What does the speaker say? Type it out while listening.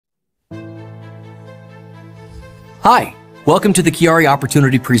Hi, welcome to the Quiari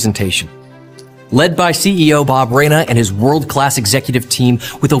Opportunity Presentation. Led by CEO Bob Reyna and his world-class executive team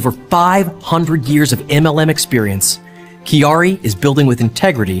with over 500 years of MLM experience, Quiari is building with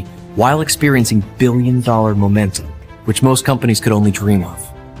integrity while experiencing billion-dollar momentum, which most companies could only dream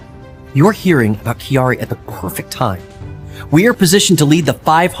of. You're hearing about Quiari at the perfect time. We are positioned to lead the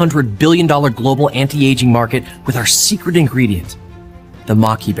 $500 billion global anti-aging market with our secret ingredient, the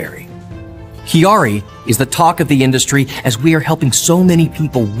maqui berry. Quiari is the talk of the industry as we are helping so many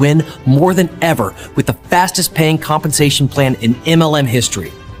people win more than ever with the fastest paying compensation plan in MLM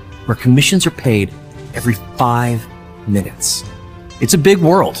history, where commissions are paid every 5 minutes. It's a big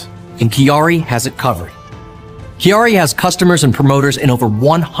world, and Quiari has it covered. Quiari has customers and promoters in over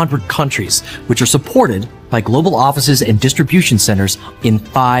 100 countries, which are supported by global offices and distribution centers in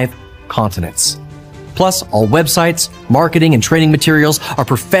 5 continents. Plus, all websites, marketing, and training materials are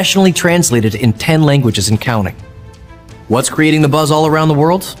professionally translated in 10 languages and counting. What's creating the buzz all around the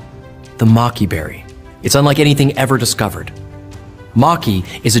world? The maqui berry. It's unlike anything ever discovered. Maqui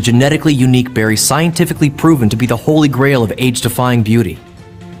is a genetically unique berry scientifically proven to be the holy grail of age-defying beauty.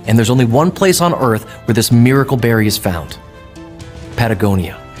 And there's only one place on Earth where this miracle berry is found: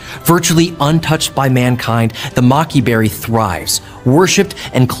 Patagonia. Virtually untouched by mankind, the maqui berry thrives, worshipped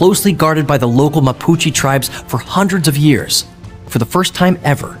and closely guarded by the local Mapuche tribes for hundreds of years. For the first time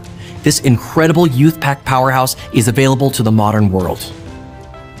ever, this incredible youth pack powerhouse is available to the modern world.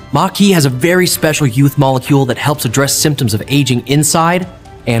 Maqui has a very special youth molecule that helps address symptoms of aging inside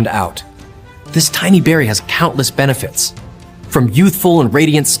and out. This tiny berry has countless benefits, from youthful and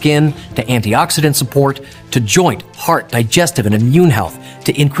radiant skin to antioxidant support to joint, heart, digestive, and immune health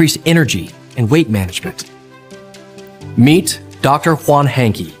to increase energy and weight management. Meet Dr.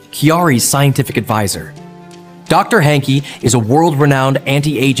 𝗵𝗲𝗄𝗃𝗃, Quiari's scientific advisor. Dr. 𝗵𝗃𝗃 is a world-renowned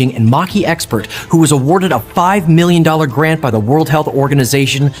anti-aging and maqui expert who was awarded a $5 million grant by the World Health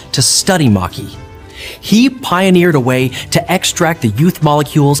Organization to study maqui. He pioneered a way to extract the youth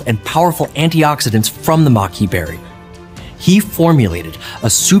molecules and powerful antioxidants from the maqui berry. He formulated a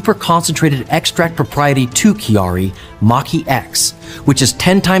super concentrated extract proprietary to Quiari, maqui-X, which is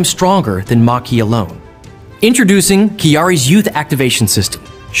 10 times stronger than maqui alone. Introducing Quiari's youth activation system,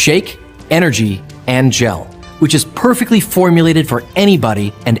 shake, energy, and gel, which is perfectly formulated for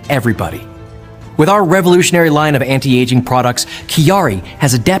anybody and everybody. With our revolutionary line of anti-aging products, Quiari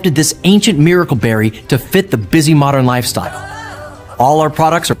has adapted this ancient miracle berry to fit the busy modern lifestyle. All our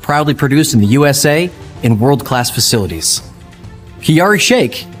products are proudly produced in the USA in world-class facilities. Quiari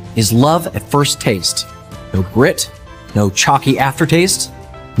Shake is love at first taste. No grit, no chalky aftertaste,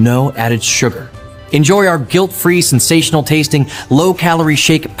 no added sugar. Enjoy our guilt-free, sensational tasting, low-calorie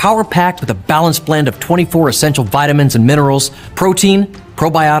shake power-packed with a balanced blend of 24 essential vitamins and minerals, protein,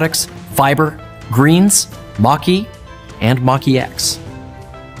 probiotics, fiber, greens, maqui, and maqui-X.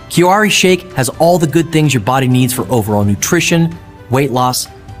 Quiari Shake has all the good things your body needs for overall nutrition, weight loss,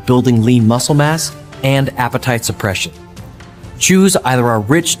 building lean muscle mass, and appetite suppression. Choose either our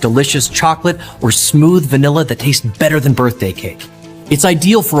rich, delicious chocolate or smooth vanilla that tastes better than birthday cake. It's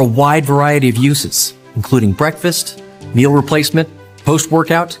ideal for a wide variety of uses, including breakfast, meal replacement,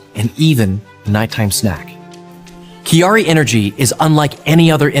 post-workout, and even a nighttime snack. Quiari Energy is unlike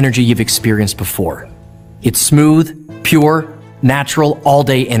any other energy you've experienced before. It's smooth, pure, natural,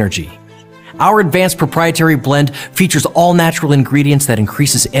 all-day energy. Our advanced proprietary blend features all natural ingredients that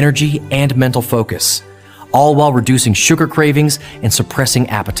increases energy and mental focus, all while reducing sugar cravings and suppressing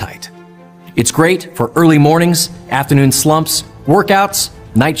appetite. It's great for early mornings, afternoon slumps, workouts,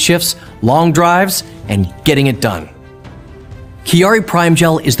 night shifts, long drives, and getting it done. Quiari Prime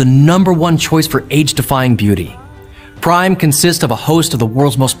Gel is the #1 choice for age-defying beauty. Prime consists of a host of the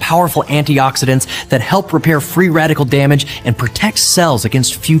world's most powerful antioxidants that help repair free radical damage and protect cells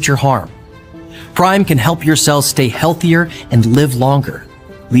against future harm. Prime can help your cells stay healthier and live longer,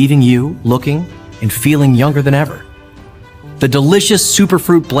 leaving you looking and feeling younger than ever. The delicious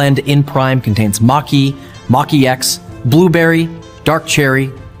superfruit blend in Prime contains maqui, maqui-X, blueberry, dark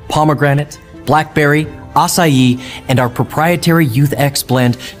cherry, pomegranate, blackberry, acai, and our proprietary Youth X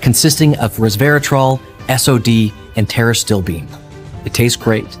blend consisting of resveratrol, SOD, and pteristilbene. It tastes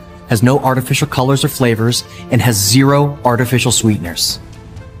great, has no artificial colors or flavors, and has 0 artificial sweeteners.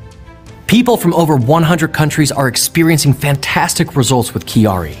 People from over 100 countries are experiencing fantastic results with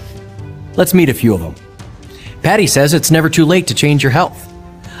Quiari. Let's meet a few of them. Patty says it's never too late to change your health.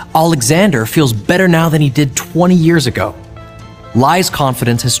 Alexander feels better now than he did 20 years ago. Lai's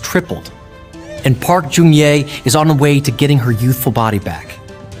confidence has tripled. And Park Jung-ye is on the way to getting her youthful body back.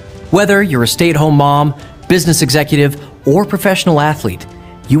 Whether you're a stay-at-home mom, business executive, or professional athlete,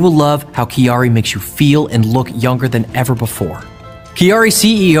 You will love how Quiari makes you feel and look younger than ever before. Quiari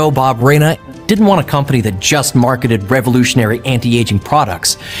CEO 𝗶𝗏 didn't want a company that just marketed revolutionary anti-aging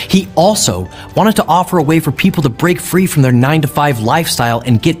products. He also wanted to offer a way for people to break free from their 9-to-5 lifestyle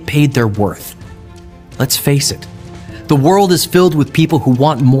and get paid their worth. Let's face it, the world is filled with people who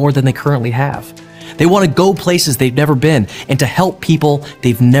want more than they currently have. They want to go places they've never been and to help people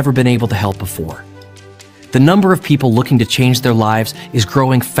they've never been able to help before. The number of people looking to change their lives is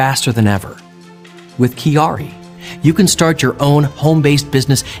growing faster than ever. With Quiari, you can start your own home-based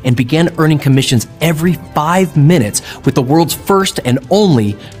business and begin earning commissions every 5 minutes with the world's first and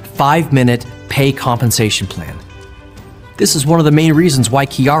only 5-minute pay compensation plan. This is one of the main reasons why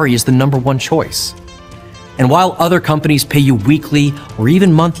Quiari is the #1 choice. And while other companies pay you weekly or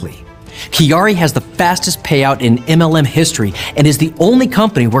even monthly, Quiari has the fastest payout in MLM history and is the only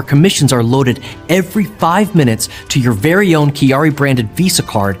company where commissions are loaded every 5 minutes to your very own Quiari-branded Visa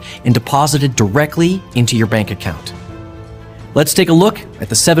card and deposited directly into your bank account. Let's take a look at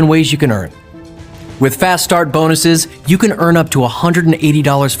the 7 ways you can earn. With Fast Start bonuses, you can earn up to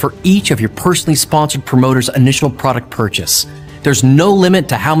 $180 for each of your personally sponsored promoters' initial product purchase. There's no limit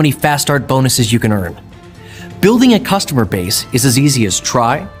to how many Fast Start bonuses you can earn. Building a customer base is as easy as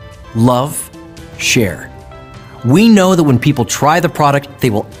try, love, share. We know that when people try the product, they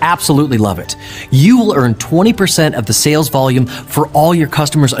will absolutely love it. You will earn 20% of the sales volume for all your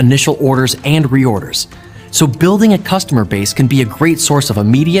customers' initial orders and reorders. So building a customer base can be a great source of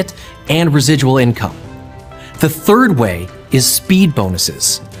immediate and residual income. The third way is speed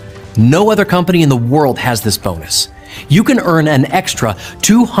bonuses. No other company in the world has this bonus. You can earn an extra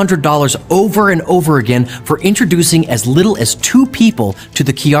 $200 over and over again for introducing as little as 2 people to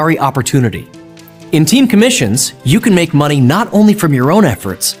the Quiari opportunity. In team commissions, you can make money not only from your own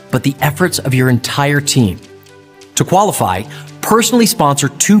efforts, but the efforts of your entire team. To qualify, personally sponsor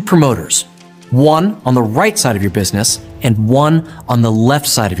 2 promoters, one on the right side of your business and one on the left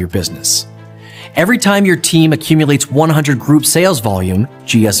side of your business. Every time your team accumulates 100 group sales volume,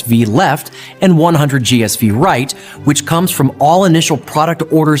 GSV left, and 100 GSV right, which comes from all initial product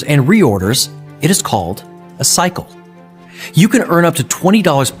orders and reorders, it is called a cycle. You can earn up to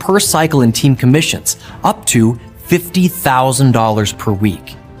 $20 per cycle in team commissions, up to $50,000 per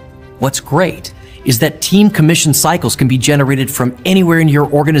week. What's great is that team commission cycles can be generated from anywhere in your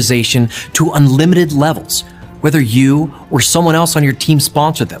organization to unlimited levels, whether you or someone else on your team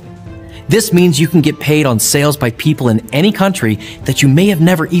sponsor them. This means you can get paid on sales by people in any country that you may have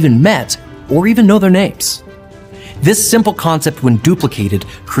never even met or even know their names. This simple concept, when duplicated,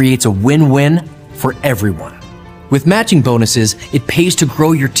 creates a win-win for everyone. With matching bonuses, it pays to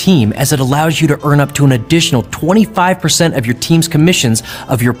grow your team as it allows you to earn up to an additional 25% of your team's commissions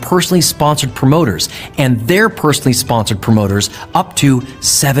of your personally sponsored promoters and their personally sponsored promoters up to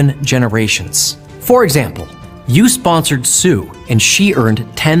 7 generations. For example, you sponsored Sue and she earned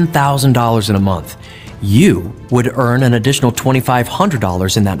 $10,000 in a month. You would earn an additional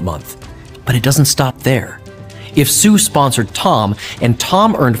 $2,500 in that month. But it doesn't stop there. If Sue sponsored Tom and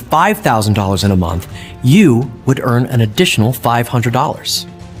Tom earned $5,000 in a month, you would earn an additional $500.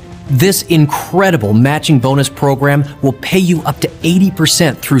 This incredible matching bonus program will pay you up to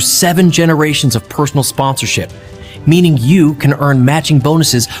 80% through 7 generations of personal sponsorship, meaning you can earn matching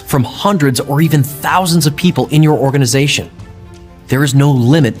bonuses from hundreds or even thousands of people in your organization. There is no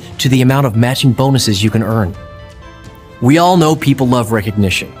limit to the amount of matching bonuses you can earn. We all know people love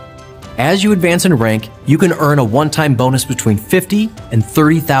recognition. As you advance in rank, you can earn a one-time bonus between $50,000 and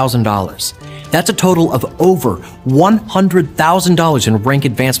 $30,000. That's a total of over $100,000 in rank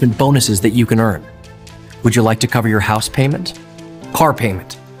advancement bonuses that you can earn. Would you like to cover your house payment, car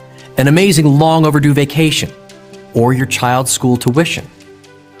payment, an amazing long overdue vacation, or your child's school tuition?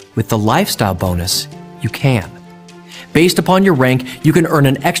 With the lifestyle bonus, you can. Based upon your rank, you can earn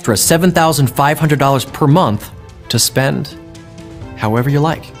an extra $7,500 per month to spend however you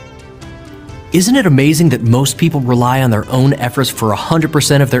like. Isn't it amazing that most people rely on their own efforts for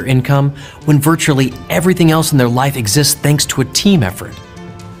 100% of their income when virtually everything else in their life exists thanks to a team effort?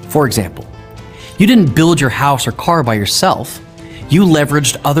 For example, you didn't build your house or car by yourself. You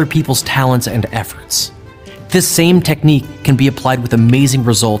leveraged other people's talents and efforts. This same technique can be applied with amazing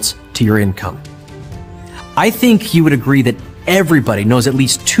results to your income. I think you would agree that everybody knows at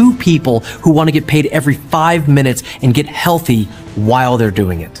least 2 people who want to get paid every 5 minutes and get healthy while they're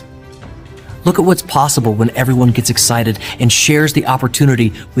doing it. Look at what's possible when everyone gets excited and shares the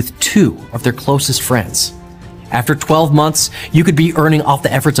opportunity with 2 of their closest friends. After 12 months, you could be earning off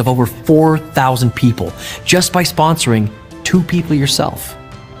the efforts of over 4,000 people just by sponsoring 2 people yourself.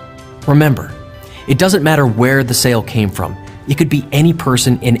 Remember, it doesn't matter where the sale came from. It could be any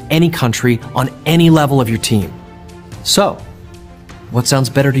person in any country on any level of your team. So, what sounds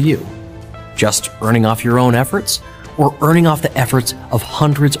better to you? Just earning off your own efforts, or earning off the efforts of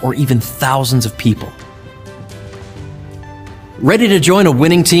hundreds or even thousands of people? Ready to join a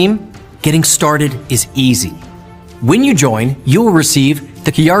winning team? Getting started is easy. When you join, you will receive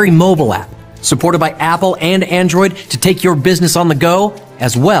the Quiari mobile app, supported by Apple and Android to take your business on the go,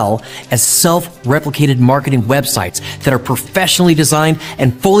 as well as self-replicated marketing websites that are professionally designed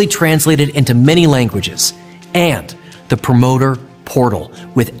and fully translated into many languages, and the promoter portal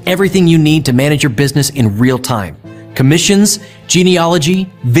with everything you need to manage your business in real time. Commissions, genealogy,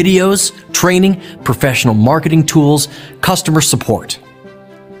 videos, training, professional marketing tools, customer support.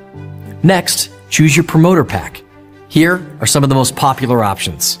 Next, choose your promoter pack. Here are some of the most popular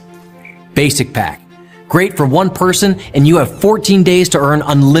options. Basic pack. Great for one person, and you have 14 days to earn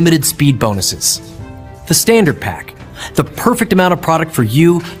unlimited speed bonuses. The standard pack. The perfect amount of product for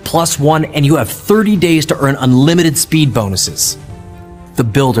you plus one, and you have 30 days to earn unlimited speed bonuses. The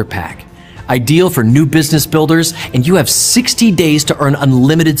builder pack. Ideal for new business builders, and you have 60 days to earn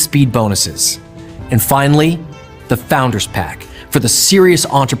unlimited speed bonuses. And finally, the Founders Pack for the serious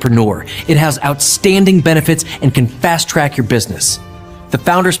entrepreneur. It has outstanding benefits and can fast-track your business. The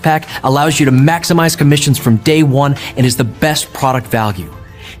Founders Pack allows you to maximize commissions from day one and is the best product value.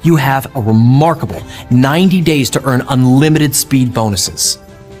 You have a remarkable 90 days to earn unlimited speed bonuses.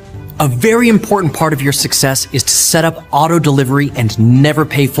 A very important part of your success is to set up auto delivery and never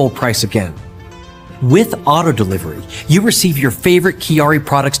pay full price again. With auto delivery, you receive your favorite Quiari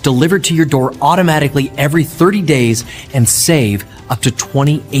products delivered to your door automatically every 30 days and save up to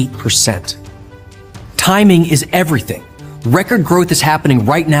 28%. Timing is everything. Record growth is happening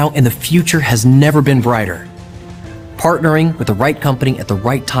right now, and the future has never been brighter. Partnering with the right company at the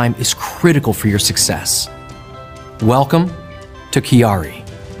right time is critical for your success. Welcome to Quiari.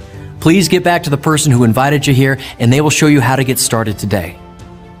 Please get back to the person who invited you here, and they will show you how to get started today.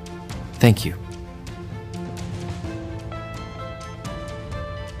 Thank you.